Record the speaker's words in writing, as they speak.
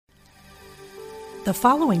The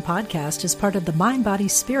following podcast is part of the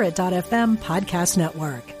MindBodySpirit.fm podcast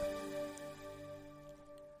network.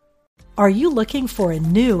 Are you looking for a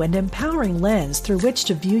new and empowering lens through which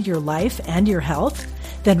to view your life and your health?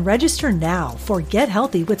 Then register now for Get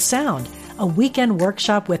Healthy with Sound, a weekend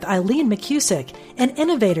workshop with Eileen McCusick, an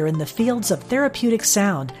innovator in the fields of therapeutic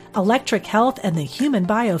sound, electric health, and the human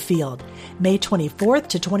biofield. May 24th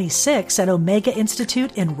to 26th at Omega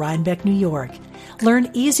Institute in Rhinebeck, New York.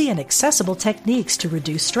 Learn easy and accessible techniques to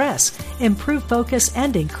reduce stress, improve focus,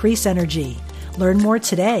 and increase energy. Learn more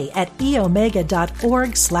today at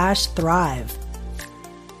eomega.org/thrive.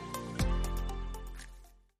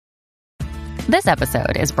 This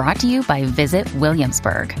episode is brought to you by Visit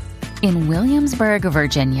Williamsburg. In Williamsburg,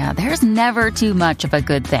 Virginia, there's never too much of a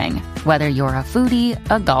good thing. Whether you're a foodie,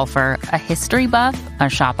 a golfer, a history buff, a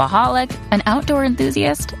shopaholic, an outdoor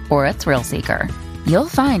enthusiast, or a thrill seeker, you'll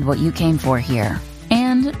find what you came for here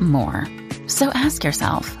and more. So ask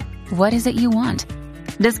yourself, what is it you want?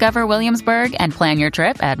 Discover Williamsburg and plan your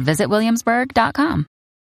trip at visitwilliamsburg.com.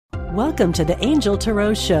 Welcome to the Angel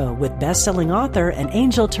Tarot Show with best-selling author and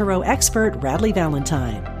Angel Tarot expert Radleigh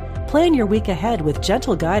Valentine. Plan your week ahead with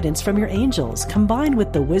gentle guidance from your angels, combined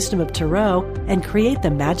with the wisdom of Tarot, and create the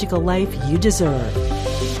magical life you deserve.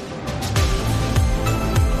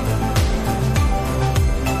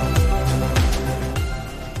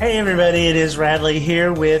 Hey everybody, it is Radleigh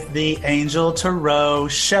here with the Angel Tarot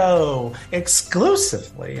Show,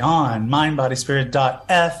 exclusively on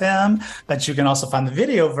MindBodySpirit.fm, but you can also find the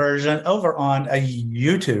video version over on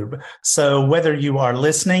YouTube. So whether you are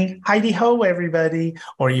listening, Heidi ho everybody,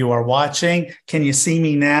 or you are watching, can you see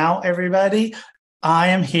me now everybody? I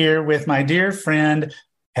am here with my dear friend,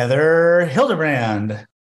 Heather Hildebrand.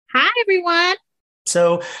 Hi everyone.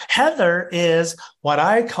 So Heather is what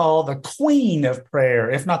I call the queen of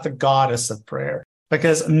prayer, if not the goddess of prayer,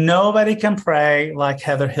 because nobody can pray like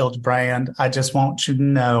Heather Hildebrand. I just want you to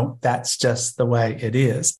know that's just the way it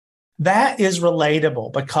is. That is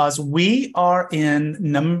relatable because we are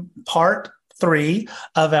in part 3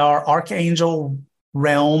 of our Archangel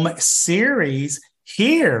Realm series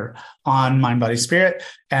here on Mind, Body, Spirit,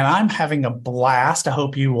 and I'm having a blast. I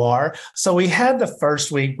hope you are. So we had the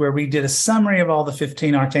first week where we did a summary of all the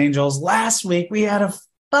 15 archangels. Last week, we had a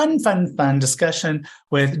fun discussion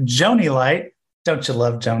with Joni Light. Don't you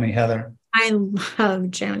love Joni, Heather? I love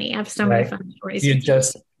Joni. I have so many fun stories.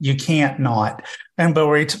 You can't not.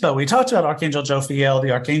 But we talked about Archangel Jophiel,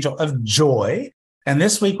 the Archangel of Joy. And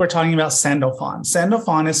this week, we're talking about Sandalphon.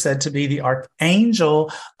 Sandalphon is said to be the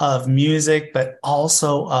archangel of music, but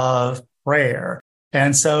also of prayer.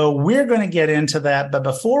 And so we're going to get into that. But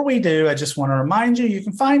before we do, I just want to remind you, you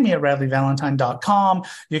can find me at RadleighValentine.com.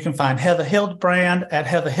 You can find Heather Hildebrand at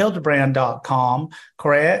heatherhildebrand.com,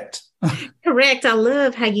 correct? Correct. I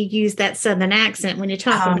love how you use that Southern accent when you're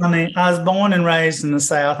talking about it. I was born and raised in the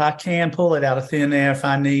South. I can pull it out of thin air if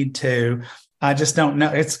I need to. I just don't know.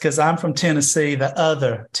 It's because I'm from Tennessee, the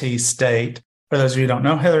other T state. For those of you who don't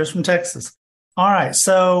know, Heather's from Texas. All right,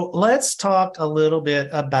 so let's talk a little bit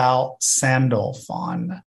about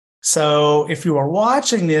Sandalphon. So if you are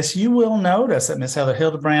watching this, you will notice that Miss Heather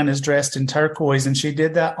Hildebrand is dressed in turquoise, and she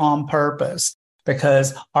did that on purpose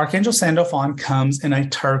because Archangel Sandalphon comes in a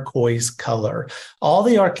turquoise color. All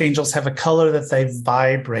the archangels have a color that they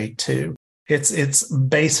vibrate to. It's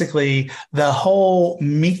basically the whole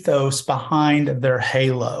mythos behind their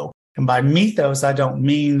halo. And by mythos, I don't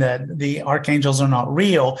mean that the archangels are not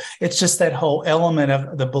real. It's just that whole element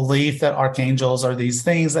of the belief that archangels are these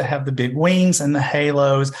things that have the big wings and the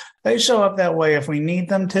halos. They show up that way if we need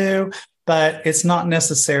them to, but it's not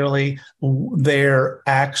necessarily their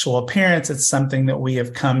actual appearance. It's something that we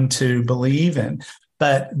have come to believe in.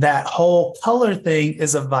 But that whole color thing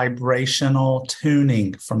is a vibrational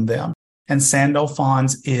tuning from them. And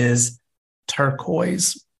Sandalphon's is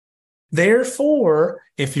turquoise. Therefore,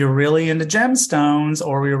 if you're really into gemstones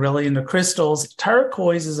or you're really into crystals,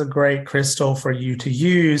 turquoise is a great crystal for you to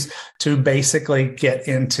use to basically get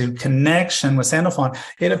into connection with Sandalphon.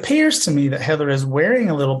 It appears to me that Heather is wearing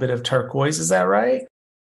a little bit of turquoise. Is that right?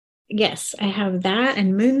 Yes, I have that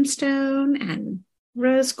and moonstone and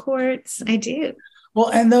rose quartz. I do. Well,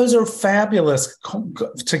 and those are fabulous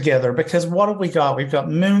together because what have we got? We've got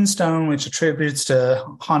moonstone, which attributes to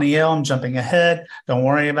Haniel. I'm jumping ahead. Don't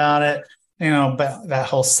worry about it. But that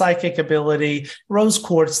whole psychic ability, rose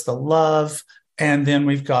quartz, the love, and then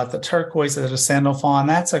we've got the turquoise that is Sandalphon.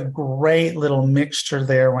 That's a great little mixture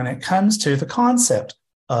there when it comes to the concept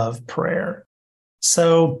of prayer.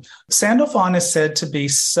 So Sandalphon is said to be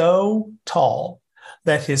so tall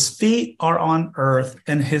that his feet are on earth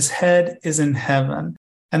and his head is in heaven.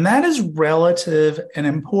 And that is relative and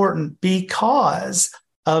important because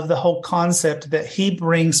of the whole concept that he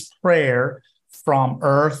brings prayer from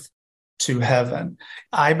earth to heaven.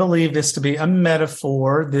 I believe this to be a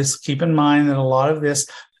metaphor. Keep in mind that a lot of this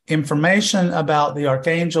information about the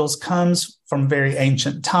archangels comes from very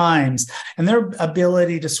ancient times, and their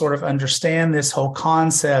ability to sort of understand this whole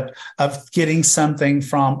concept of getting something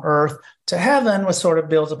from earth to heaven was sort of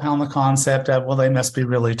built upon the concept of, well, they must be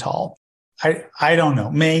really tall. I don't know,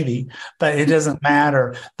 maybe, but it doesn't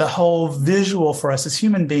matter. The whole visual for us as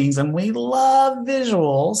human beings, and we love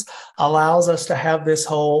visuals, allows us to have this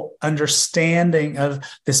whole understanding of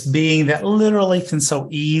this being that literally can so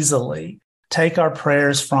easily take our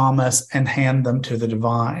prayers from us and hand them to the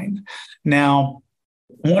divine. Now,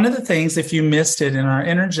 one of the things, if you missed it in our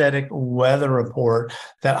energetic weather report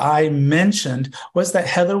that I mentioned, was that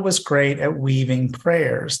Heather was great at weaving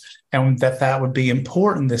prayers, and that would be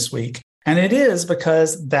important this week. And it is,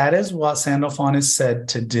 because that is what Sandalphon is said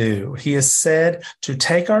to do. He is said to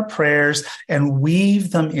take our prayers and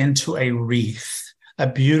weave them into a wreath, a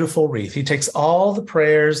beautiful wreath. He takes all the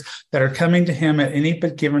prayers that are coming to him at any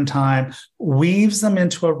given time, weaves them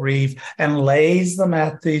into a wreath, and lays them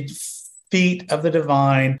at the feet of the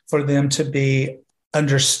divine for them to be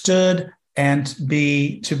understood and to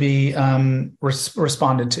be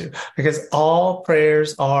responded to, because all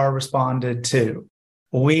prayers are responded to.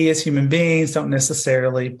 We as human beings don't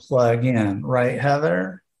necessarily plug in, right,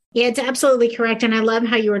 Heather? Yeah, it's absolutely correct. And I love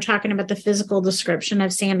how you were talking about the physical description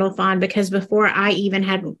of Sandalphon, because before I even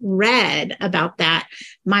had read about that,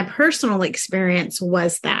 my personal experience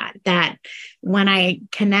was that when I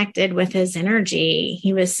connected with his energy,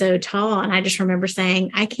 he was so tall. And I just remember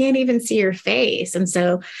saying, I can't even see your face. And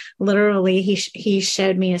so literally he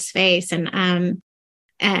showed me his face. And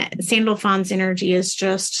Sandalphon's energy is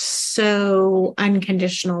just so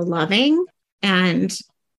unconditional loving. And,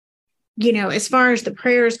 you know, as far as the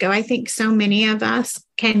prayers go, I think so many of us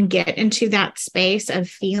can get into that space of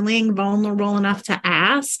feeling vulnerable enough to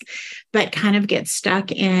ask, but kind of get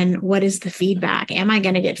stuck in, what is the feedback? Am I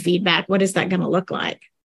going to get feedback? What is that going to look like?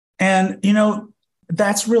 And, you know,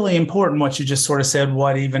 that's really important, what you just sort of said.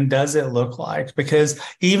 What even does it look like? Because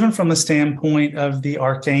even from the standpoint of the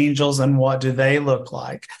archangels, and what do they look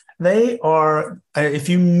like? They are, if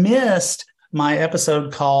you missed my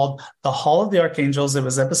episode called The Hall of the Archangels, it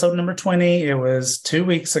was episode number 20. It was 2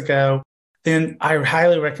 weeks ago. Then I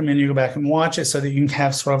highly recommend you go back and watch it so that you can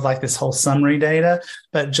have sort of like this whole summary data.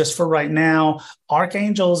 But just for right now,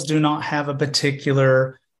 archangels do not have a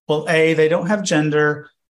particular, well, they don't have gender.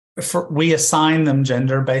 We assign them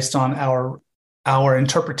gender based on our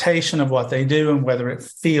interpretation of what they do and whether it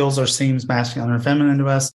feels or seems masculine or feminine to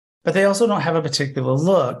us. But they also don't have a particular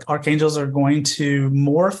look. Archangels are going to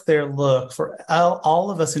morph their look for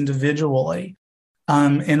all of us individually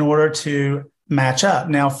in order to match up.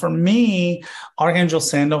 Now, for me, Archangel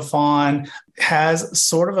Sandalphon has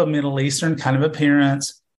sort of a Middle Eastern kind of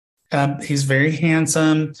appearance. He's very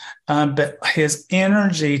handsome, but his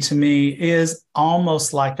energy to me is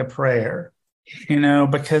almost like a prayer, you know,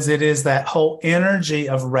 because it is that whole energy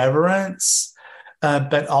of reverence,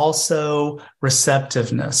 but also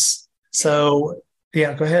receptiveness. So,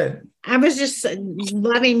 yeah, go ahead. I was just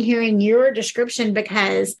loving hearing your description,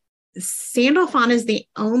 because Sandalphon is the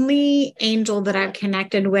only angel that I've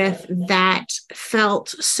connected with that felt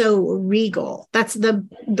so regal. That's the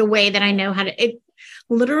way that I know how to. It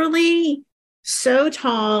literally so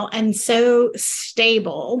tall and so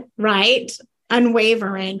stable, right?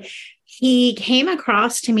 Unwavering. He came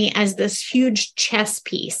across to me as this huge chess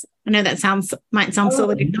piece. I know that might sound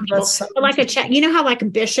silly to people, but like a chess, you know how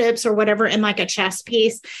like bishops or whatever in like a chess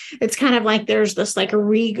piece, it's kind of like there's this like a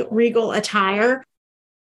regal attire,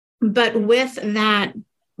 but with that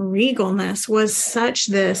regalness was such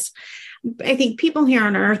this. I think people here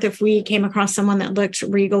on earth, if we came across someone that looked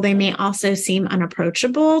regal, they may also seem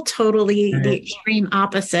unapproachable. Totally the extreme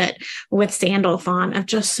opposite with Sandalphon, of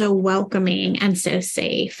just so welcoming and so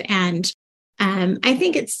safe. And I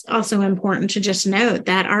think it's also important to just note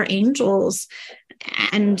that our angels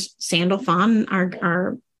and Sandalphon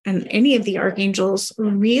and any of the archangels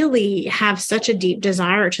really have such a deep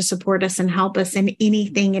desire to support us and help us in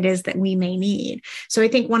anything it is that we may need. So I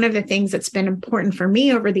think one of the things that's been important for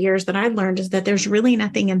me over the years that I've learned is that there's really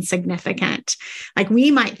nothing insignificant. Like, we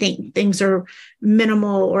might think things are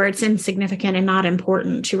minimal or it's insignificant and not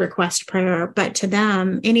important to request prayer, but to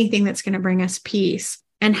them, anything that's going to bring us peace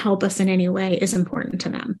and help us in any way is important to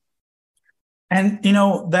them. And, you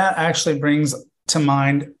know, that actually brings to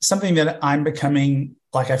mind something that I'm becoming,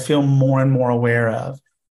 like, I feel more and more aware of,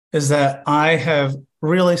 is that I have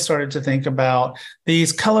really started to think about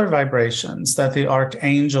these color vibrations that the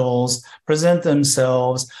archangels present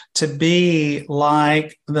themselves to be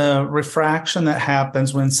like the refraction that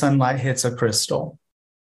happens when sunlight hits a crystal.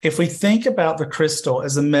 If we think about the crystal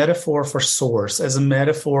as a metaphor for source, as a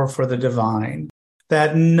metaphor for the divine,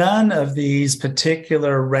 that none of these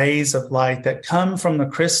particular rays of light that come from the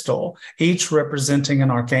crystal, each representing an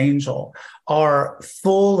archangel, are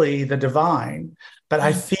fully the divine. But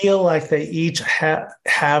I feel like they each have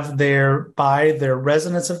by their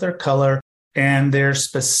resonance of their color and their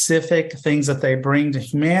specific things that they bring to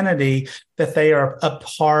humanity, that they are a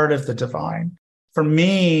part of the divine. For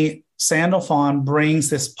me, Sandalphon brings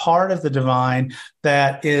this part of the divine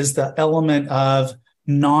that is the element of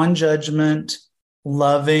non-judgment,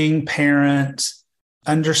 loving parent,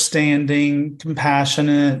 understanding,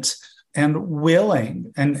 compassionate, and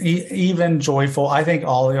willing, and even joyful. I think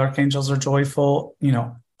all the archangels are joyful,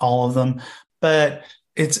 all of them. But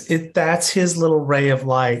that's his little ray of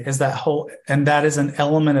light, is that whole, and that is an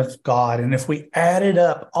element of God. And if we added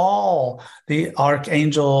up all the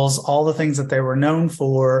archangels, all the things that they were known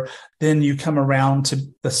for, then you come around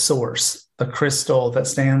to the source, the crystal that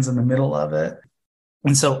stands in the middle of it.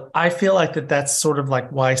 And so I feel like that's sort of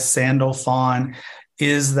like why Sandalphon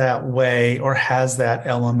is that way, or has that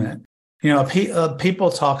element.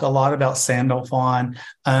 People talk a lot about Sandalphon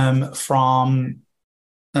from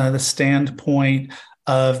the standpoint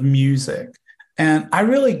of music. And I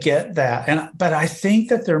really get that. But I think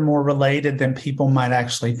that they're more related than people might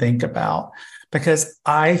actually think about, because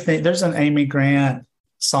I think there's an Amy Grant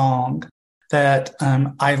song that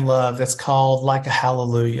I love that's called Like a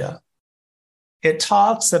Hallelujah. It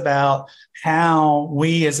talks about how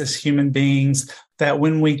we as human beings, that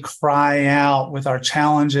when we cry out with our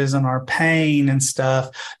challenges and our pain and stuff,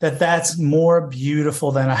 that's more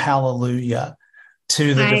beautiful than a hallelujah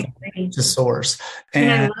to the to source.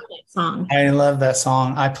 And I love that song. I love that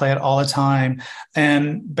song. I play it all the time.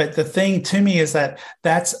 But the thing to me is that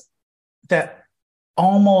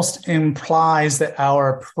almost implies that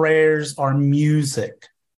our prayers are music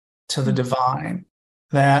to the divine.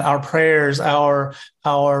 That our prayers, our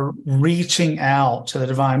reaching out to the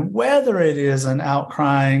divine, whether it is an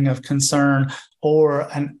outcrying of concern or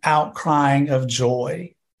an outcrying of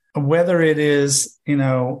joy, whether it is,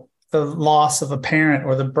 the loss of a parent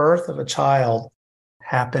or the birth of a child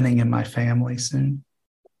happening in my family soon.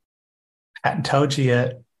 Hadn't told you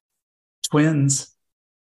yet. Twins.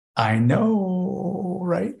 I know,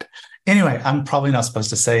 right? Anyway, I'm probably not supposed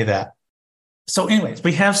to say that. So anyways,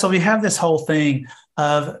 we have this whole thing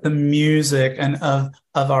of the music and of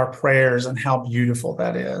our prayers and how beautiful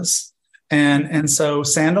that is. And so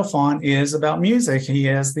Sandalphon is about music. He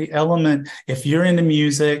has the element, if you're into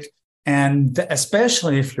music, and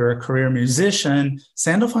especially if you're a career musician,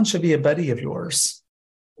 Sandalphon should be a buddy of yours.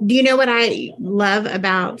 Do you know what I love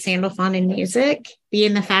about Sandalphon and music?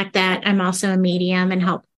 Being the fact that I'm also a medium and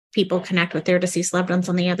help people connect with their deceased loved ones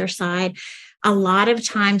on the other side. A lot of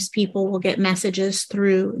times people will get messages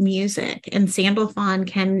through music, and Sandalphon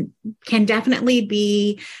can definitely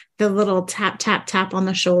be the little tap, tap, tap on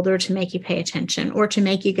the shoulder to make you pay attention, or to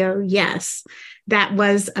make you go, yes, that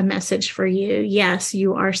was a message for you. Yes,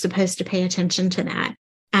 you are supposed to pay attention to that.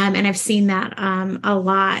 And I've seen that a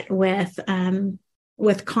lot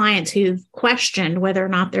with clients who've questioned whether or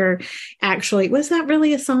not they're actually, was that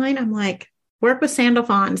really a sign? I'm like, work with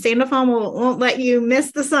Sandalphon. Sandalphon won't let you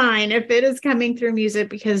miss the sign if it is coming through music,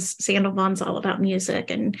 because Sandalphon's all about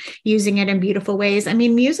music and using it in beautiful ways. I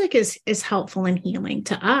mean, music is helpful and healing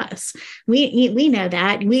to us. We know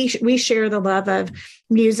that. We share the love of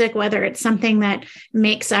music, whether it's something that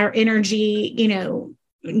makes our energy,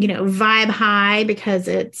 vibe high because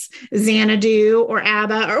it's Xanadu or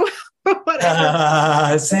ABBA or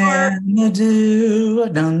whatever. Xanadu,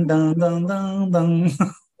 dun, dun, dun, dun, dun.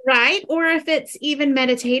 Right. Or if it's even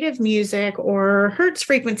meditative music or Hertz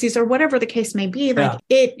frequencies or whatever the case may be,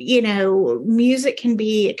 music can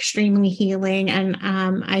be extremely healing. And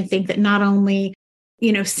I think that not only,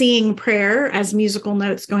 seeing prayer as musical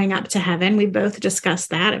notes going up to heaven, we both discussed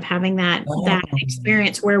that, of having that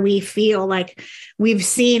experience where we feel like we've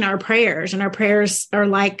seen our prayers, and our prayers are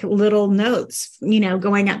like little notes,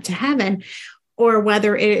 going up to heaven. Or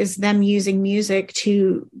whether it is them using music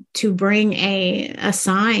to bring a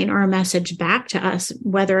sign or a message back to us,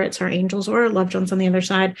 whether it's our angels or our loved ones on the other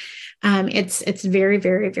side, it's very,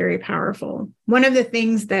 very, very powerful. One of the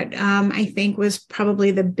things that I think was probably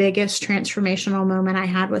the biggest transformational moment I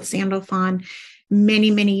had with Sandalphon many,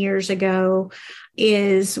 many years ago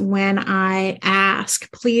is when I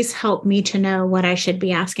asked, please help me to know what I should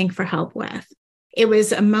be asking for help with. It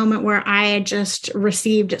was a moment where I had just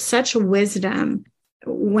received such wisdom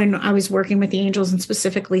when I was working with the angels, and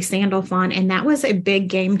specifically Sandalphon. And that was a big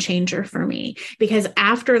game changer for me, because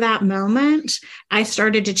after that moment, I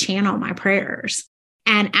started to channel my prayers.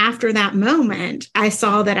 And after that moment, I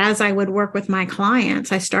saw that as I would work with my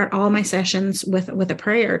clients, I start all my sessions with a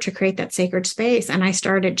prayer to create that sacred space. And I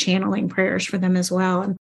started channeling prayers for them as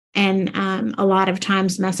well. And a lot of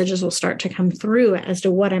times messages will start to come through as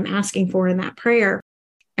to what I'm asking for in that prayer.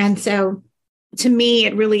 And so to me,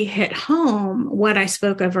 it really hit home what I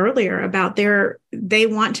spoke of earlier about they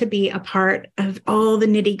want to be a part of all the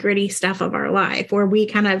nitty gritty stuff of our life, where we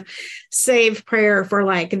kind of save prayer for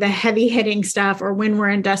like the heavy hitting stuff or when we're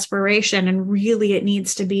in desperation. And really it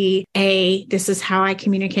needs to be this is how I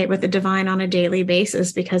communicate with the divine on a daily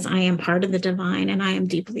basis, because I am part of the divine and I am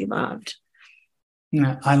deeply loved.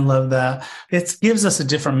 Yeah, I love that. It gives us a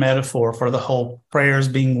different metaphor for the whole prayers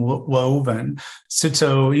being woven.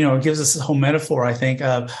 So, it gives us a whole metaphor, I think,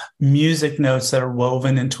 of music notes that are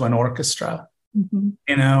woven into an orchestra,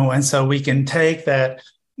 and so we can take that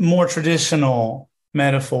more traditional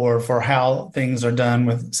metaphor for how things are done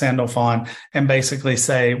with Sandalphon and basically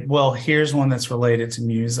say, well, here's one that's related to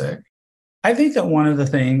music. I think that one of the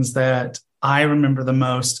things that I remember the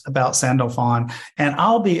most about Sandalphon, and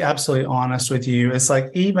I'll be absolutely honest with you, it's like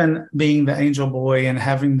even being the angel boy and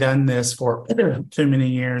having done this for too many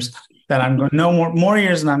years, that I'm going more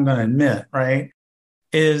years than I'm going to admit, right,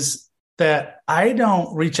 is that I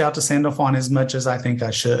don't reach out to Sandalphon as much as I think I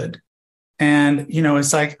should. And,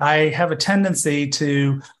 it's like I have a tendency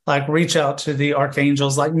to like reach out to the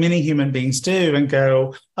archangels like many human beings do and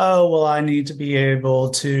go, oh, well, I need to be able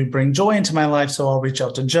to bring joy into my life. So I'll reach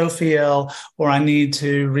out to Jophiel, or I need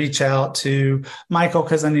to reach out to Michael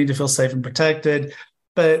because I need to feel safe and protected.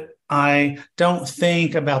 But I don't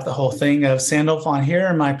think about the whole thing of Sandalphon, here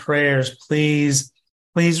are my prayers. Please,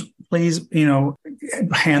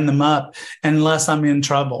 hand them up unless I'm in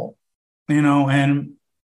trouble, and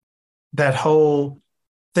that whole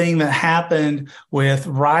thing that happened with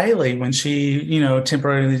Riley when she,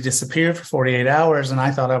 temporarily disappeared for 48 hours. And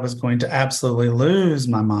I thought I was going to absolutely lose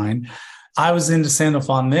my mind. I was into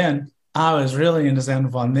Sandalphon then. I was really into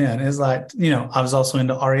Sandalphon then. It's like, I was also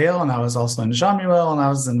into Ariel, and I was also into Shamuel, and I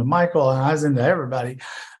was into Michael, and I was into everybody.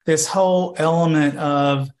 This whole element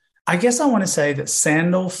of, I guess I want to say that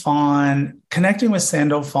Sandalphon, connecting with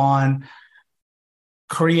Sandalphon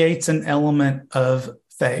creates an element of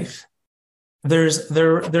faith. There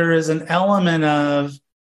is an element of,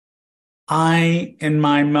 I, in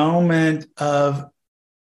my moment of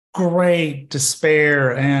great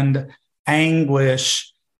despair and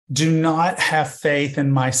anguish, do not have faith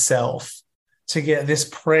in myself to get this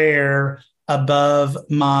prayer above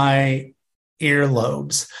my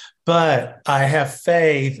earlobes, but I have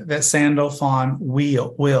faith that Sandalphon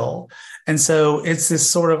will. And so it's this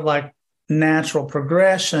sort of like natural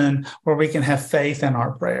progression where we can have faith in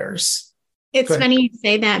our prayers. It's funny you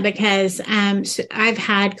say that, because so I've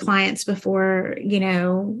had clients before,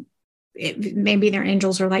 maybe their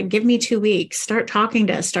angels are like, give me 2 weeks, start talking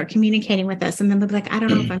to us, start communicating with us. And then they'll be like, I don't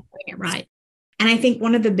know if I'm doing it right. And I think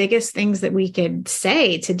one of the biggest things that we could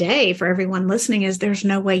say today for everyone listening is there's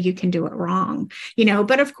no way you can do it wrong,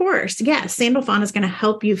 but of course, yes, Sandalphon is going to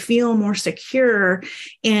help you feel more secure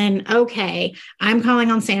in, okay, I'm calling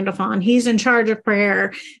on Sandalphon. He's in charge of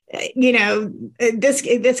prayer.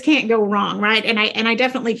 This can't go wrong. Right. And I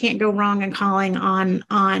definitely can't go wrong in calling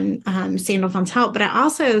on Sandalphon's help. But I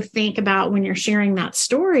also think about when you're sharing that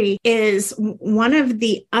story is one of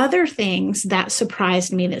the other things that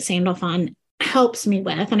surprised me that Sandalphon helps me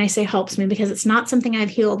with, and I say helps me because it's not something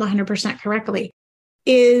I've healed 100% correctly,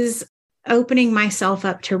 is opening myself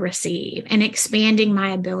up to receive and expanding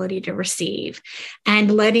my ability to receive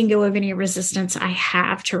and letting go of any resistance I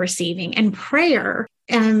have to receiving. And prayer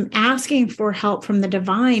and asking for help from the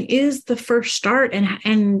divine is the first start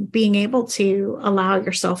and being able to allow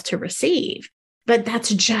yourself to receive. But that's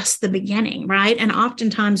just the beginning, right? And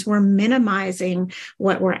oftentimes we're minimizing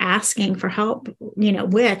what we're asking for help,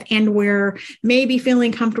 with, and we're maybe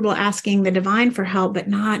feeling comfortable asking the divine for help, but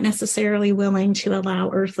not necessarily willing to allow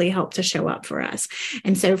earthly help to show up for us.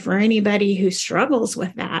 And so for anybody who struggles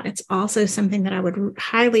with that, it's also something that I would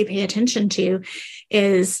highly pay attention to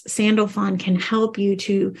is Sandalphon can help you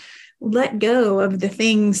to let go of the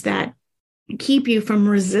things that keep you from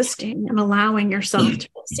resisting and allowing yourself to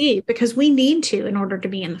receive, because we need to in order to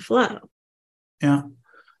be in the flow. Yeah.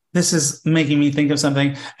 This is making me think of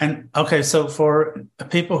something. And okay, so for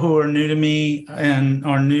people who are new to me and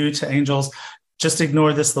are new to angels, just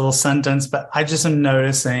ignore this little sentence, but I just am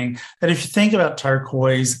noticing that if you think about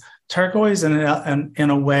turquoise in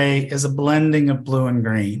a way is a blending of blue and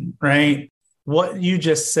green, right? what you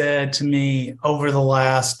just said to me over the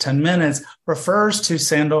last 10 minutes refers to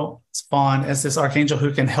Sandalphon as this archangel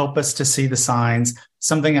who can help us to see the signs,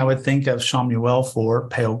 something I would think of Shamuel for,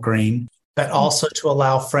 pale green, but also to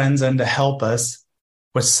allow friends in to help us,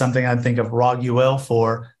 which is something I'd think of Raguel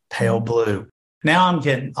for, pale blue. Now I'm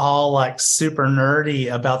getting all like super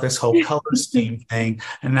nerdy about this whole color scheme thing.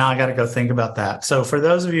 And now I got to go think about that. So for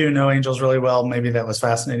those of you who know angels really well, maybe that was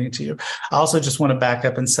fascinating to you. I also just want to back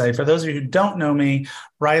up and say, for those of you who don't know me,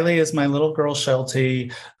 Riley is my little girl,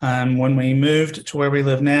 Sheltie. When we moved to where we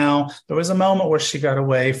live now, there was a moment where she got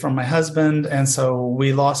away from my husband. And so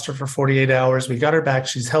we lost her for 48 hours. We got her back.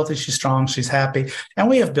 She's healthy. She's strong. She's happy. And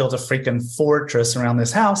we have built a freaking fortress around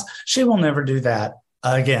this house. She will never do that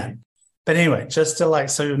again. But anyway, just to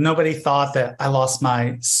so nobody thought that I lost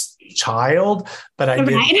my child, but I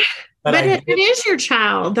did. Right. But it is your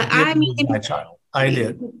child. I mean, my child. I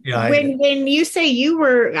did. Yeah. When you say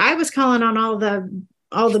I was calling on all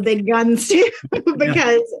the big guns too,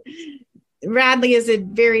 because Radley is a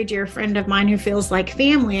very dear friend of mine who feels like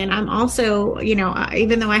family. And I'm also,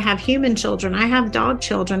 even though I have human children, I have dog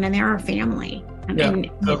children and they're our family. And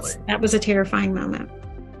totally. That was a terrifying moment.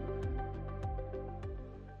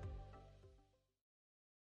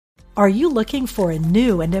 Are you looking for a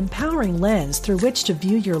new and empowering lens through which to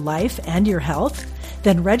view your life and your health?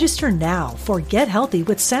 Then register now for Get Healthy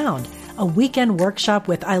with Sound, a weekend workshop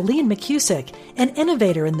with Eileen McCusick, an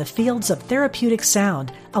innovator in the fields of therapeutic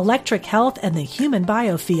sound, electric health, and the human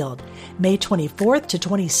biofield. May 24th to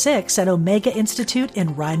 26th at Omega Institute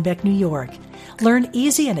in Rhinebeck, New York. Learn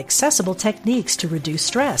easy and accessible techniques to reduce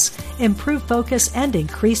stress, improve focus, and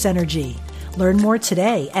increase energy. Learn more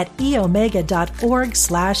today at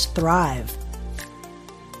eomega.org/thrive.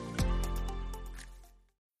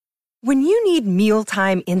 When you need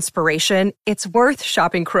mealtime inspiration, it's worth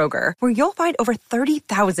shopping Kroger, where you'll find over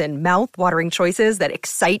 30,000 mouth-watering choices that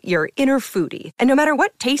excite your inner foodie. And no matter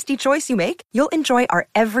what tasty choice you make, you'll enjoy our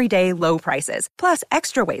everyday low prices, plus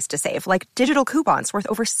extra ways to save, like digital coupons worth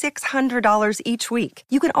over $600 each week.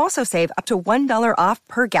 You can also save up to $1 off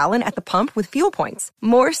per gallon at the pump with fuel points.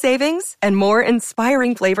 More savings and more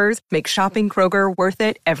inspiring flavors make shopping Kroger worth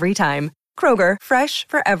it every time. Kroger, fresh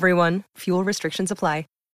for everyone. Fuel restrictions apply.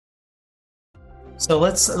 So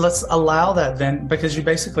let's allow that then, because you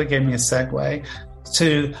basically gave me a segue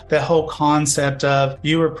to the whole concept of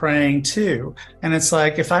you were praying too. And it's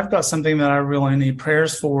like, if I've got something that I really need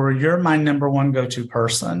prayers for, you're my number one go-to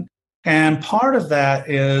person. And part of that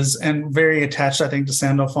is, and very attached, I think, to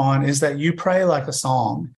Sandalphon, is that you pray like a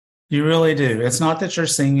song. You really do. It's not that you're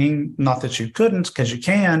singing, not that you couldn't, because you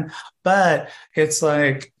can, but it's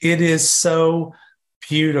like, it is so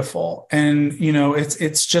beautiful. And,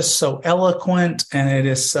 it's just so eloquent, and it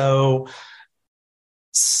is so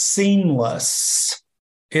seamless.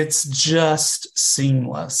 It's just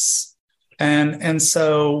seamless. And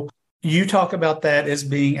so you talk about that as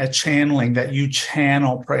being a channeling, that you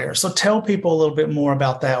channel prayer. So tell people a little bit more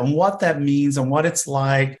about that and what that means and what it's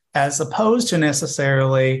like, as opposed to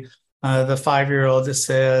necessarily the 5-year-old that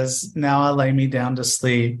says, now I lay me down to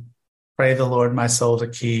sleep, pray the Lord my soul to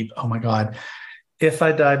keep. Oh my God. If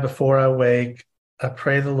I die before I wake, I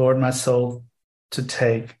pray the Lord my soul to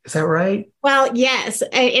take. Is that right? Well, yes.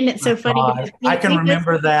 And it's so funny. Because I can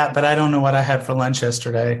remember that, but I don't know what I had for lunch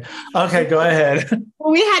yesterday. Okay, go ahead.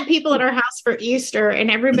 Well, we had people at our house for Easter,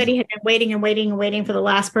 and everybody had been waiting for the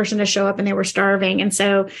last person to show up, and they were starving. And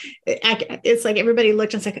so it's like everybody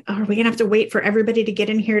looked and was like, oh, are we going to have to wait for everybody to get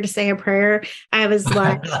in here to say a prayer? I was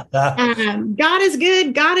like, God is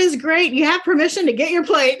good. God is great. You have permission to get your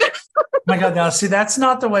plate. Oh my God. Now, see, that's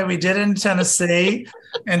not the way we did it in Tennessee.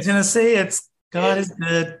 In Tennessee, it's God is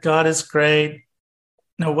good. God is great.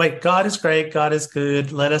 No, wait, God is great. God is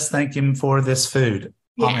good. Let us thank him for this food.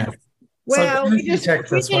 Yeah. Amen. Well, we did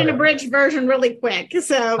an abridged version really quick.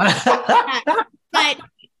 So, but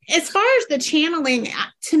as far as the channeling,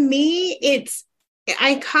 to me,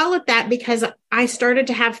 I call it that because I started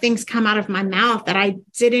to have things come out of my mouth that I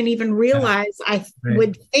didn't even realize I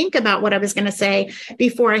would think about what I was going to say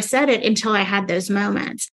before I said it, until I had those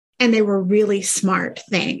moments. And they were really smart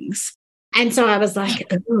things. And so I was like,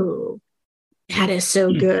 ooh, that is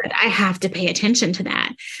so good. I have to pay attention to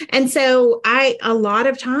that. And so a lot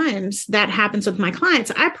of times that happens with my clients.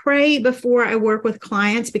 I pray before I work with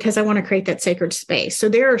clients because I want to create that sacred space. So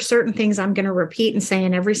there are certain things I'm going to repeat and say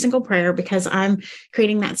in every single prayer because I'm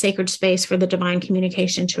creating that sacred space for the divine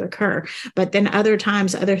communication to occur. But then other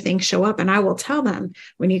times, other things show up, and I will tell them,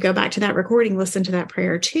 when you go back to that recording, listen to that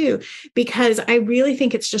prayer too, because I really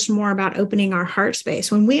think it's just more about opening our heart space.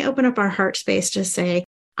 When we open up our heart space to say,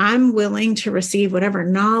 I'm willing to receive whatever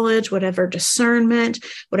knowledge, whatever discernment,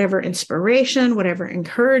 whatever inspiration, whatever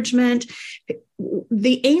encouragement.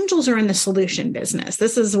 The angels are in the solution business.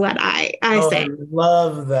 This is what I say. I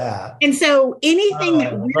love that. And so anything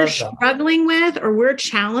that we're struggling with or we're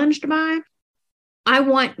challenged by, I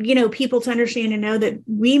want, people to understand and know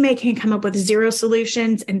that can come up with 0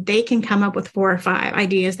 solutions and they can come up with 4 or 5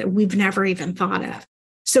 ideas that we've never even thought of.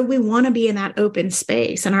 So we want to be in that open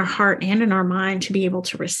space in our heart and in our mind to be able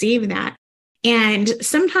to receive that. And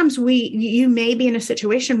sometimes you may be in a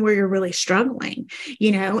situation where you're really struggling,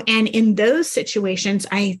 and in those situations,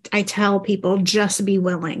 I tell people, just be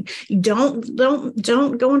willing. Don't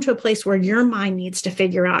go into a place where your mind needs to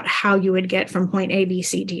figure out how you would get from point A, B,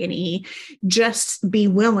 C, D, and E. Just be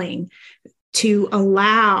willing to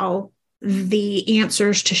allow the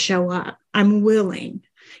answers to show up. I'm willing.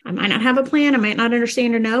 I might not have a plan. I might not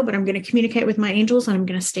understand or know, but I'm going to communicate with my angels and I'm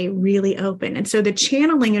going to stay really open. And so the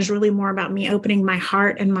channeling is really more about me opening my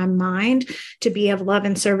heart and my mind to be of love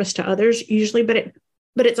and service to others usually, but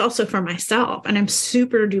it's also for myself. And I'm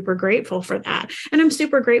super duper grateful for that. And I'm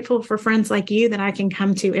super grateful for friends like you that I can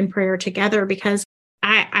come to in prayer together, because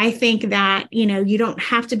I think that, you don't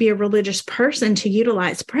have to be a religious person to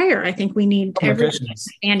utilize prayer. I think we need everyone to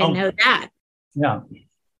understand and know that. Yeah.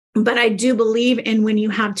 But I do believe in when you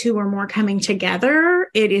have 2 or more coming together,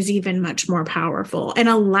 it is even much more powerful, and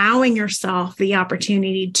allowing yourself the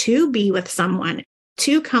opportunity to be with someone,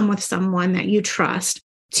 to come with someone that you trust,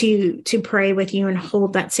 to pray with you and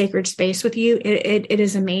hold that sacred space with you. It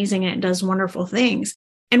is amazing, and it does wonderful things.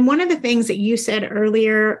 And one of the things that you said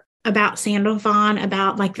earlier about Sandalphon,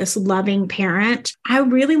 about like this loving parent, I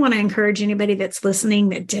really want to encourage anybody that's listening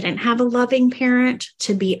that didn't have a loving parent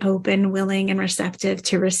to be open, willing, and receptive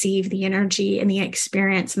to receive the energy and the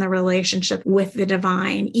experience and the relationship with the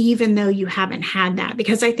divine, even though you haven't had that.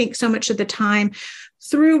 Because I think so much of the time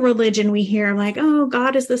through religion, we hear like, oh,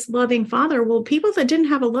 God is this loving father. Well, people that didn't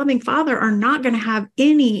have a loving father are not going to have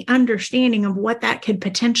any understanding of what that could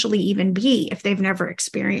potentially even be if they've never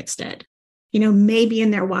experienced it. Maybe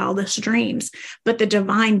in their wildest dreams, but the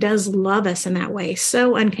divine does love us in that way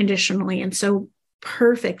so unconditionally and so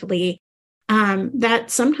perfectly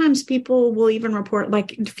that sometimes people will even report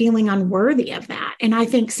like feeling unworthy of that. And I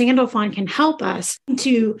think Sandalphon can help us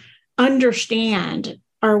to understand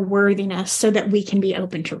our worthiness so that we can be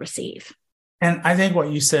open to receive. And I think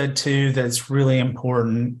what you said too, that's really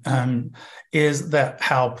important, is that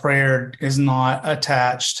how prayer is not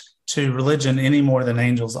attached to religion any more than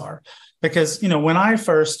angels are. Because, when I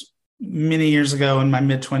first, many years ago in my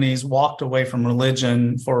mid-20s, walked away from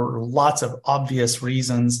religion for lots of obvious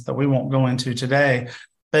reasons that we won't go into today.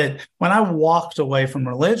 But when I walked away from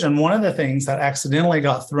religion, one of the things that accidentally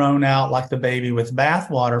got thrown out like the baby with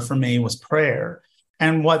bathwater for me was prayer.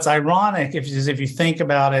 And what's ironic, if you think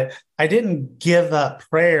about it, I didn't give up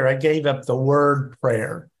prayer. I gave up the word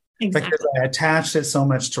prayer. Exactly. Because I attached it so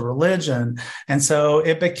much to religion. And so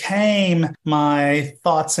it became my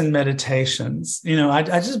thoughts and meditations. I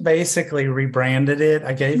just basically rebranded it.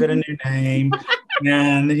 I gave it a new name.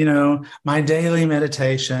 And, my daily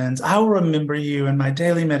meditations, I will remember you in my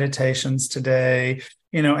daily meditations today,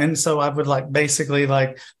 and so I would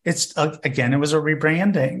it's, again, it was a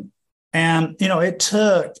rebranding. And, it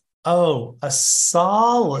took, a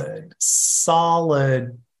solid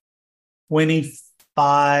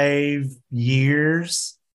 25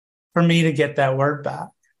 years for me to get that word back.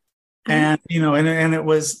 And, and it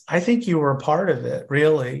was, I think you were a part of it,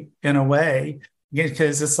 really, in a way,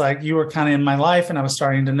 because it's like you were kind of in my life and I was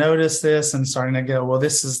starting to notice this and starting to go, well,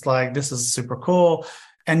 this is super cool.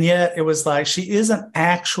 And yet it was like, she isn't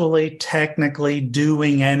actually technically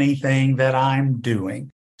doing anything that I'm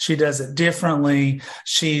doing. She does it differently.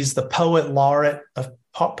 She's the poet laureate of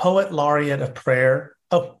prayer.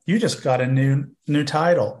 Oh, you just got a new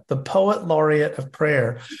title, the Poet Laureate of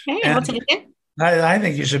Prayer. Okay, I'll take it. I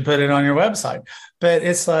think you should put it on your website. But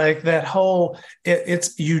it's like that whole,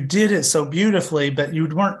 you did it so beautifully, but you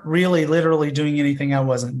weren't really literally doing anything I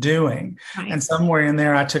wasn't doing. Right. And somewhere in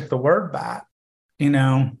there, I took the word back.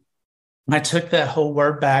 I took that whole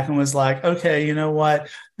word back and was like, okay, you know what?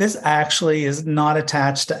 This actually is not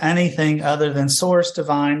attached to anything other than source,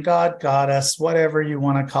 divine, God, goddess, whatever you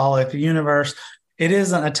want to call it, the universe. It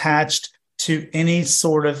isn't attached to any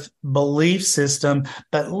sort of belief system,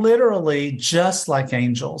 but literally just like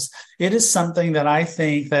angels. It is something that I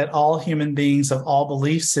think that all human beings of all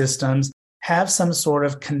belief systems have some sort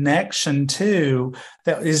of connection to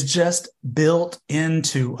that is just built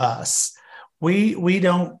into us. We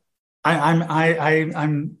don't.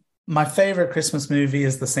 I'm my favorite Christmas movie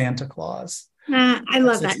is The Santa Claus. I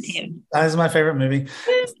love that too. That is my favorite movie,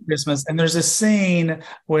 Christmas. And there's a scene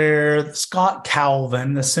where Scott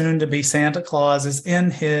Calvin, the soon-to-be Santa Claus, is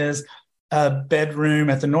in his bedroom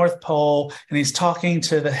at the North Pole, and he's talking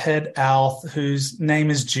to the head elf, whose name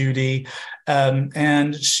is Judy.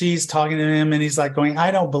 And she's talking to him, and he's like going,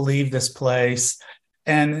 I don't believe this place.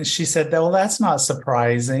 And she said, well, that's not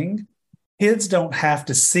surprising. Kids don't have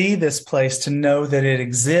to see this place to know that it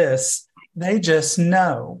exists. They just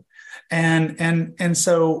know. And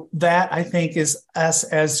so that, I think, is us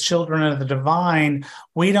as children of the divine.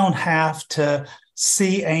 We don't have to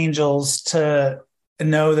see angels to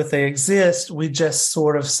know that they exist. We just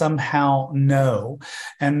sort of somehow know.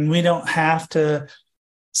 And we don't have to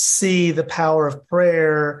see the power of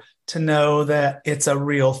prayer to know that it's a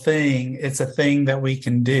real thing. It's a thing that we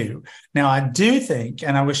can do. Now, I do think,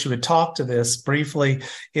 and I wish you would talk to this briefly,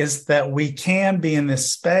 is that we can be in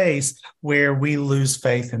this space where we lose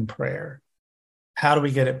faith in prayer. How do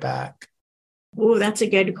we get it back? Oh, that's a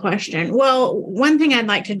good question. Well, one thing I'd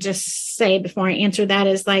like to just say before I answer that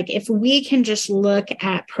is, like, if we can just look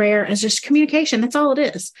at prayer as just communication, that's all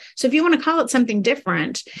it is. So if you want to call it something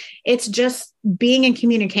different, it's just being in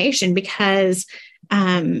communication, because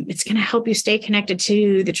it's going to help you stay connected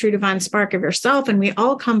to the true divine spark of yourself. And we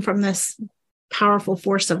all come from this powerful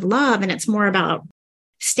force of love, and it's more about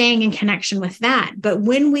staying in connection with that. But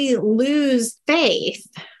when we lose faith,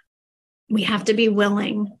 we have to be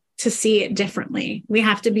willing to see it differently. We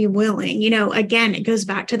have to be willing, again, it goes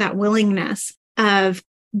back to that willingness of,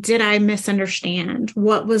 did I misunderstand?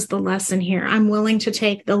 What was the lesson here? I'm willing to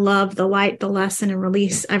take the love, the light, the lesson, and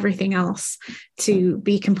release everything else to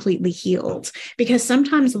be completely healed. Because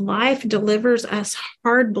sometimes life delivers us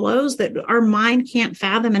hard blows that our mind can't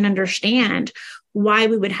fathom and understand why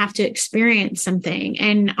we would have to experience something.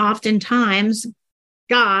 And oftentimes,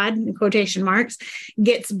 God, in quotation marks,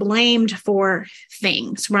 gets blamed for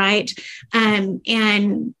things, right?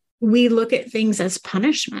 And we look at things as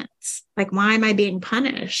punishments. Like, why am I being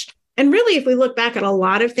punished? And really, if we look back at a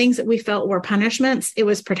lot of things that we felt were punishments, it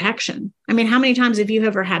was protection. I mean, how many times have you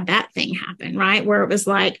ever had that thing happen, right? Where it was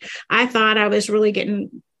like, I thought I was really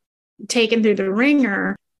getting taken through the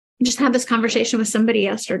ringer. I just had this conversation with somebody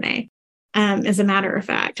yesterday. As a matter of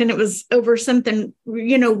fact. And it was over something,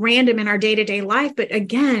 random in our day-to-day life. But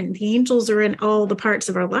again, the angels are in all the parts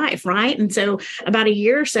of our life, right? And so about a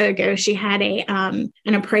year or so ago, she had an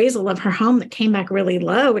appraisal of her home that came back really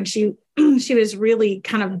low. And she was really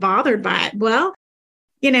kind of bothered by it. Well,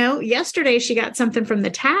 yesterday she got something from the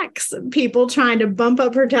tax people trying to bump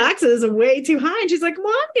up her taxes way too high. And she's like,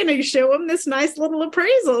 well, I'm going to show them this nice little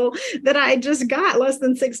appraisal that I just got less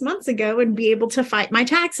than 6 months ago and be able to fight my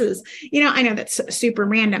taxes. I know that's super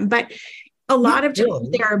random, but a lot of times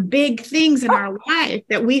there are big things in our life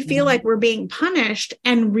that we feel like we're being punished,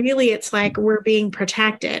 and really it's like we're being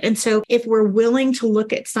protected. And so if we're willing to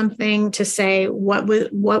look at something to say, what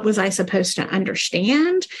was I supposed to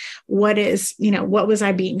understand? What was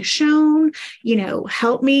I being shown?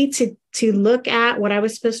 Help me to look at what I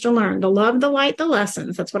was supposed to learn, the love, the light, the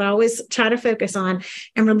lessons. That's what I always try to focus on,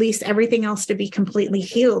 and release everything else to be completely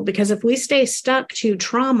healed. Because if we stay stuck to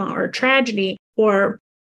trauma or tragedy or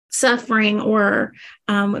suffering, or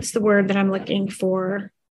what's the word that I'm looking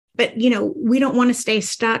for? But, we don't want to stay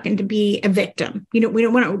stuck and to be a victim. We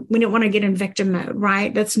don't want to get in victim mode,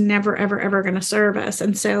 right? That's never, ever, ever going to serve us.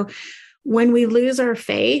 And so when we lose our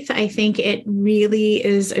faith, I think it really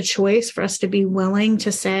is a choice for us to be willing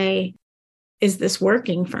to say, is this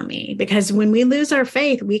working for me? Because when we lose our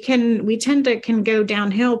faith, we tend to go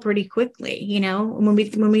downhill pretty quickly. When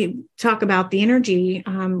we talk about the energy,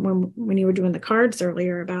 when you were doing the cards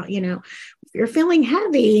earlier about, if you're feeling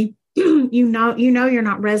heavy, you're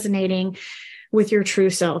not resonating with your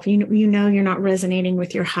true self. You're not resonating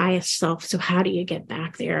with your highest self. So how do you get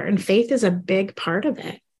back there? And faith is a big part of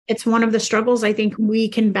it. It's one of the struggles I think we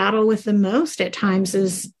can battle with the most at times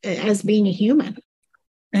as being a human.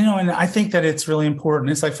 And I think that it's really important.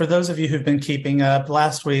 It's like, for those of you who've been keeping up,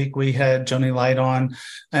 last week we had Joni Light on,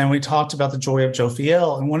 and we talked about the joy of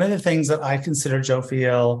Jophiel. And one of the things that I consider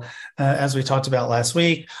Jophiel, as we talked about last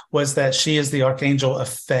week, was that she is the archangel of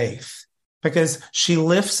faith, because she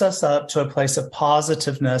lifts us up to a place of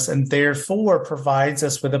positiveness and therefore provides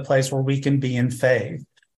us with a place where we can be in faith.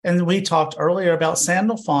 And we talked earlier about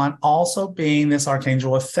Sandalphon also being this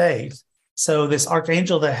archangel of faith. So this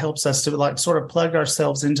archangel that helps us to sort of plug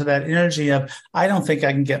ourselves into that energy of, I don't think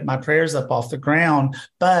I can get my prayers up off the ground,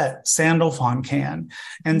 but Sandalphon can.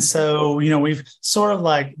 And so, we've sort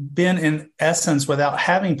of been in essence, without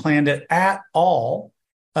having planned it at all,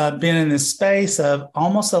 been in this space of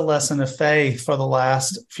almost a lesson of faith for the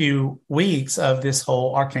last few weeks of this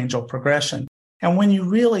whole archangel progression. And when you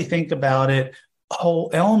really think about it, the whole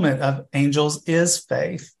element of angels is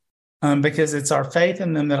faith. Because it's our faith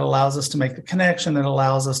in them that allows us to make the connection, that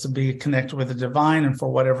allows us to be connected with the divine and for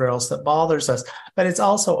whatever else that bothers us. But it's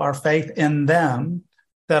also our faith in them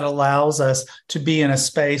that allows us to be in a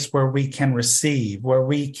space where we can receive, where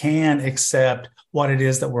we can accept what it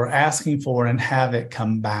is that we're asking for and have it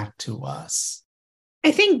come back to us.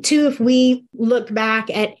 I think, too, if we look back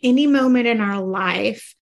at any moment in our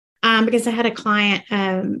life, because I had a client,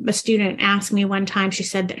 a student asked me one time, she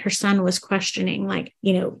said that her son was questioning,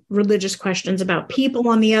 religious questions about people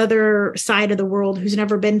on the other side of the world who's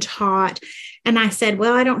never been taught. And I said,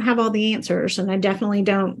 well, I don't have all the answers, and I definitely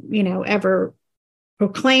don't, ever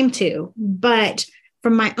proclaim to. But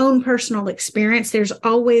from my own personal experience, there's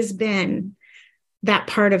always been that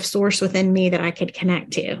part of source within me that I could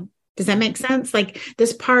connect to. Does that make sense? Like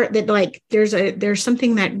this part that there's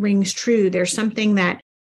something that rings true. There's something that,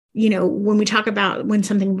 when we talk about when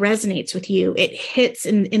something resonates with you, it hits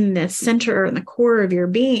in the center and the core of your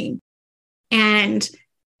being. And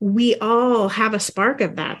we all have a spark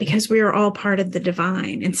of that because we are all part of the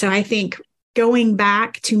divine. And so I think going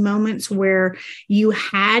back to moments where you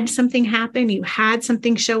had something happen, you had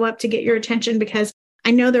something show up to get your attention, because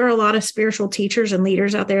I know there are a lot of spiritual teachers and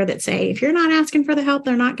leaders out there that say, if you're not asking for the help,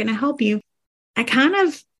 they're not going to help you. I kind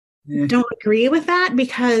of don't agree with that,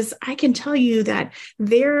 because I can tell you that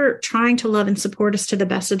they're trying to love and support us to the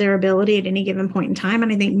best of their ability at any given point in time.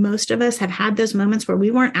 And I think most of us have had those moments where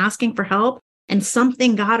we weren't asking for help and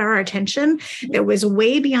something got our attention that was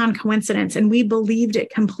way beyond coincidence. And we believed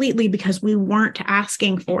it completely because we weren't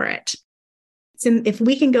asking for it. So if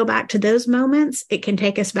we can go back to those moments, it can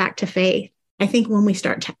take us back to faith. I think when we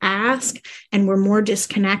start to ask and we're more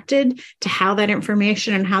disconnected to how that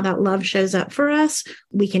information and how that love shows up for us,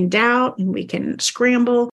 we can doubt and we can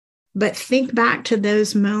scramble. But think back to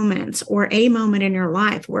those moments, or a moment in your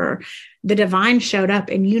life where the divine showed up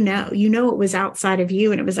and it was outside of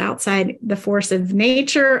you, and it was outside the force of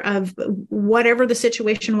nature, of whatever the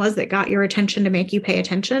situation was that got your attention to make you pay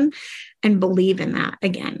attention, and believe in that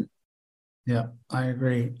again. Yeah, I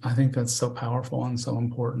agree. I think that's so powerful and so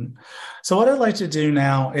important. So what I'd like to do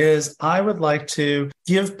now is I would like to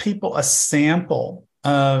give people a sample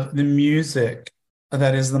of the music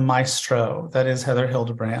that is the maestro, that is Heather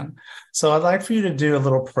Hildebrand. So I'd like for you to do a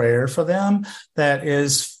little prayer for them that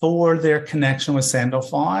is for their connection with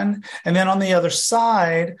Sandalphon. And then on the other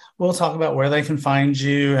side, we'll talk about where they can find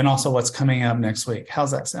you and also what's coming up next week.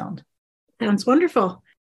 How's that sound? Sounds wonderful.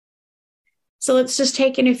 So let's just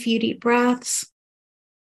take in a few deep breaths,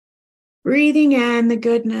 breathing in the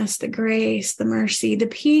goodness, the grace, the mercy, the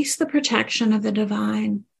peace, the protection of the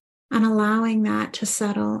divine, and allowing that to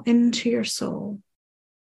settle into your soul.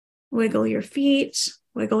 Wiggle your feet,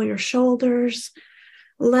 wiggle your shoulders,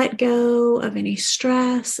 let go of any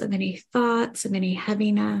stress, of any thoughts, of any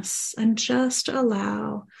heaviness, and just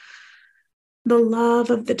allow the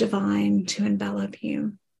love of the divine to envelop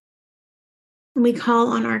you. We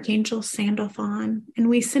call on Archangel Sandalphon, and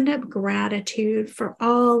we send up gratitude for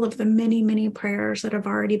all of the many, many prayers that have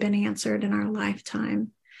already been answered in our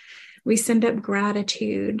lifetime. We send up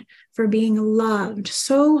gratitude for being loved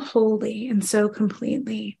so wholly and so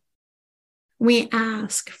completely. We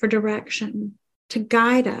ask for direction to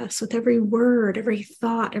guide us with every word, every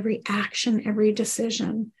thought, every action, every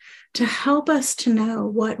decision, to help us to know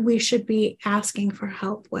what we should be asking for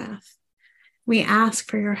help with. We ask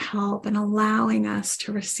for your help in allowing us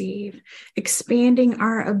to receive, expanding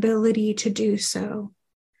our ability to do so,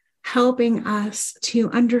 helping us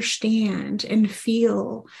to understand and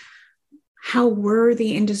feel how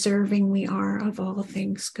worthy and deserving we are of all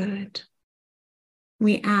things good.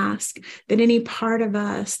 We ask that any part of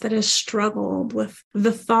us that has struggled with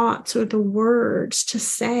the thoughts or the words to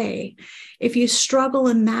say, if you struggle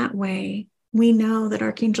in that way, we know that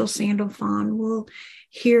Archangel Sandalphon will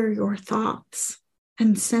hear your thoughts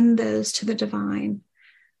and send those to the divine,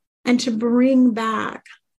 and to bring back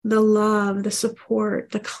the love, the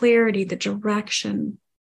support, the clarity, the direction,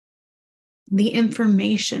 the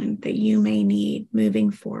information that you may need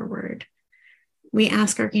moving forward. We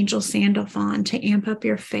ask Archangel Sandalphon to amp up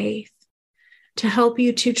your faith, to help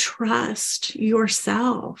you to trust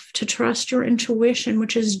yourself, to trust your intuition,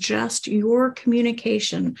 which is just your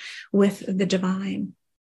communication with the divine,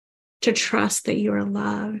 to trust that you are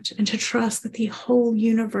loved, and to trust that the whole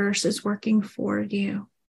universe is working for you,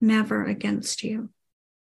 never against you.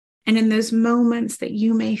 And in those moments that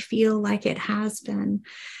you may feel like it has been,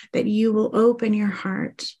 that you will open your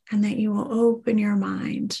heart and that you will open your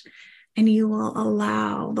mind, and you will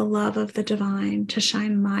allow the love of the divine to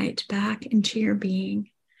shine light back into your being.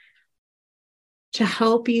 to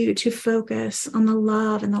help you to focus on the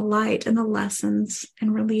love and the light and the lessons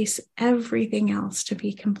and release everything else to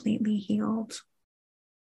be completely healed.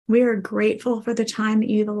 We are grateful for the time that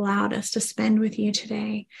you've allowed us to spend with you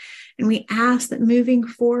today. And we ask that moving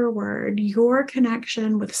forward, your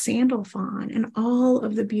connection with Sandalphon and all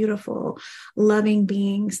of the beautiful, loving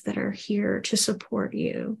beings that are here to support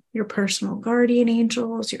you, your personal guardian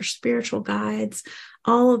angels, your spiritual guides,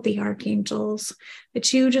 all of the archangels,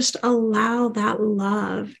 that you just allow that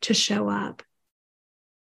love to show up.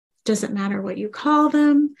 Doesn't matter what you call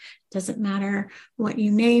them, doesn't matter what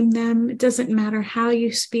you name them, it doesn't matter how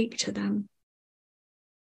you speak to them.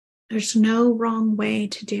 There's no wrong way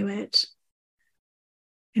to do it.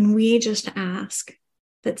 And we just ask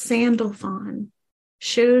that Sandalphon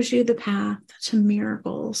shows you the path to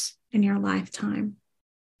miracles in your lifetime.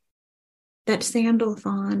 That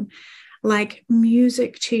Sandalphon, like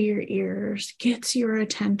music to your ears, gets your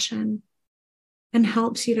attention and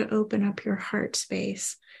helps you to open up your heart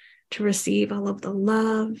space to receive all of the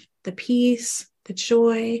love, the peace, the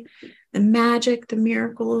joy, the magic, the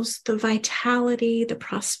miracles, the vitality, the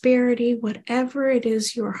prosperity, whatever it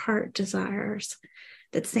is your heart desires,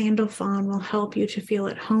 that Sandalphon will help you to feel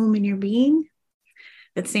at home in your being,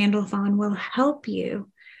 that Sandalphon will help you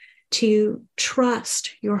to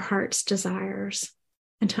trust your heart's desires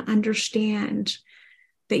and to understand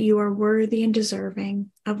that you are worthy and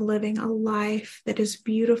deserving of living a life that is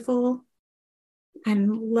beautiful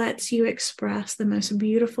and lets you express the most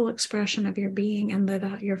beautiful expression of your being and live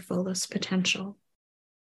out your fullest potential.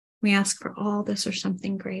 We ask for all this or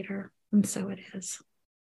something greater, and so it is.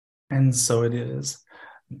 And so it is.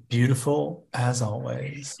 Beautiful as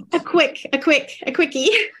always. A quickie. Okay,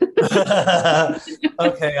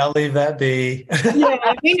 I'll leave that be.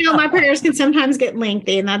 Yeah, my prayers can sometimes get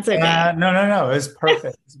lengthy, and that's okay. No. It's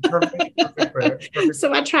perfect. It's perfect prayer. Perfect.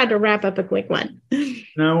 So I tried to wrap up a quick one.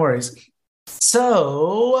 No worries.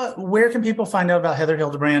 So where can people find out about Heather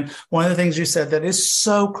Hildebrand? One of the things you said that is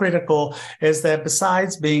so critical is that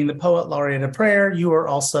besides being the poet laureate of prayer, you are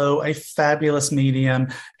also a fabulous medium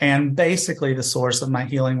and basically the source of my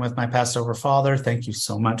healing with my passed over father. Thank you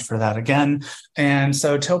so much for that again. And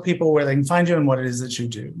so tell people where they can find you and what it is that you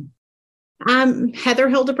do.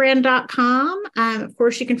 HeatherHildebrand.com. Of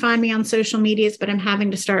course, you can find me on social medias, but I'm having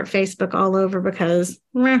to start Facebook all over because,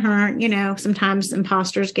 sometimes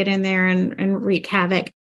imposters get in there and wreak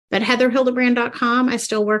havoc. But HeatherHildebrand.com, I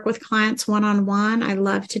still work with clients one-on-one. I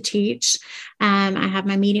love to teach. I have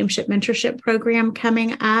my mediumship mentorship program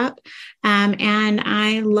coming up. And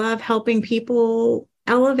I love helping people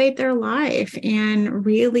elevate their life and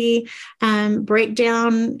really break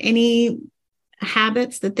down any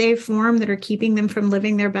habits that they've formed that are keeping them from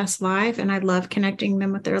living their best life. And I love connecting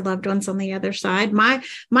them with their loved ones on the other side. My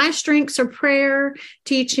strengths are prayer,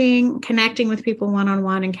 teaching, connecting with people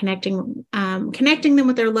one-on-one, and connecting them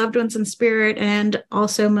with their loved ones in spirit. And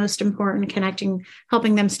also, most important,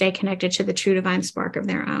 helping them stay connected to the true divine spark of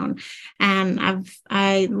their own. And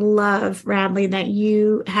I love, Radley, that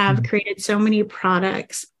you have created so many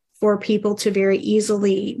products for people to very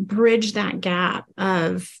easily bridge that gap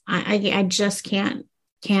of, I just can't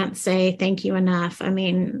say thank you enough. I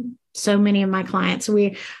mean, so many of my clients,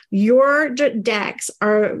 your decks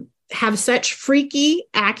have such freaky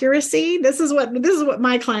accuracy. This is what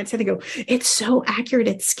my clients say. They go, it's so accurate,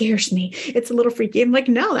 it scares me. It's a little freaky. I'm like,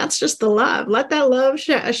 no, that's just the love. Let that love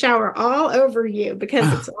shower all over you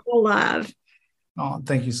because it's all love. Oh,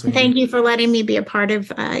 thank you, sweetie. Thank you for letting me be a part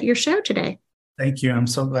of your show today. Thank you. I'm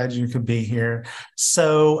so glad you could be here.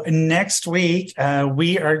 So next week,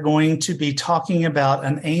 we are going to be talking about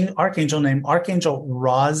an archangel named Archangel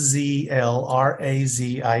Raziel,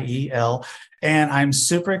 Raziel. And I'm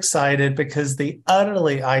super excited because the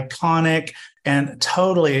utterly iconic and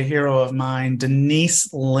totally a hero of mine,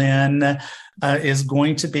 Denise Lynn, is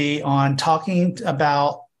going to be on talking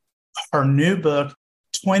about her new book,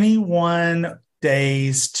 21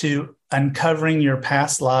 Days to Uncovering Your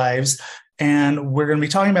Past Lives. And we're going to be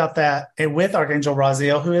talking about that with Archangel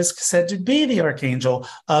Raziel, who is said to be the archangel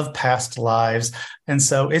of past lives. And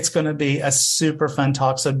so it's going to be a super fun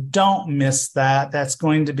talk. So don't miss that. That's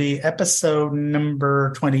going to be episode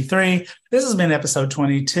number 23. This has been episode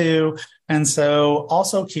 22. And so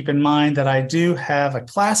also keep in mind that I do have a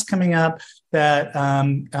class coming up that,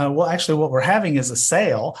 actually what we're having is a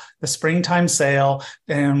sale, the springtime sale.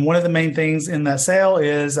 And one of the main things in that sale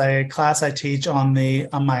is a class I teach on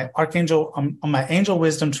my Angel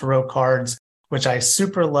Wisdom Tarot cards, which I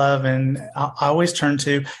super love and I always turn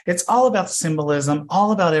to. It's all about the symbolism,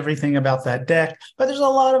 all about everything about that deck. But there's a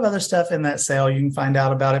lot of other stuff in that sale. You can find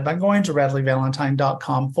out about it by going to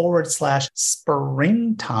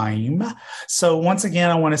radleyvalentine.com/springtime. So once again,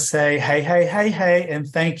 I want to say, hey, and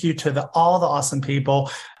thank you to all the awesome people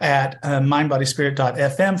at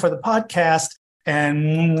mindbodyspirit.fm for the podcast.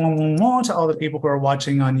 And to all the people who are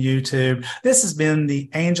watching on YouTube. This has been the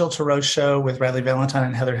Angel Tarot Show with Radley Valentine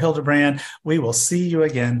and Heather Hildebrand. We will see you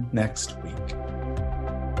again next week.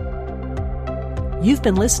 You've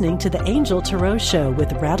been listening to the Angel Tarot Show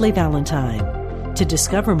with Radley Valentine. To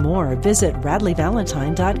discover more, visit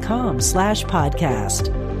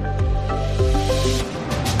radleyvalentine.com/podcast.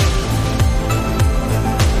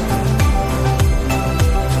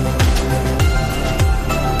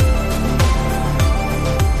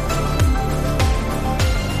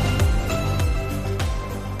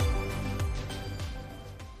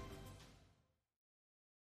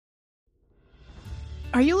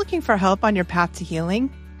 Are you looking for help on your path to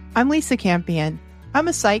healing? I'm Lisa Campion. I'm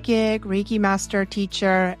a psychic, Reiki master,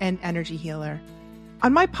 teacher, and energy healer.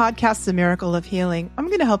 On my podcast, The Miracle of Healing, I'm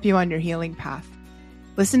going to help you on your healing path.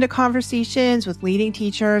 Listen to conversations with leading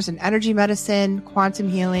teachers in energy medicine, quantum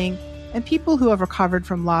healing, and people who have recovered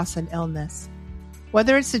from loss and illness.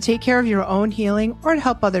 Whether it's to take care of your own healing or to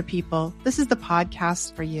help other people, this is the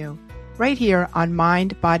podcast for you, right here on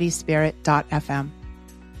mindbodyspirit.fm.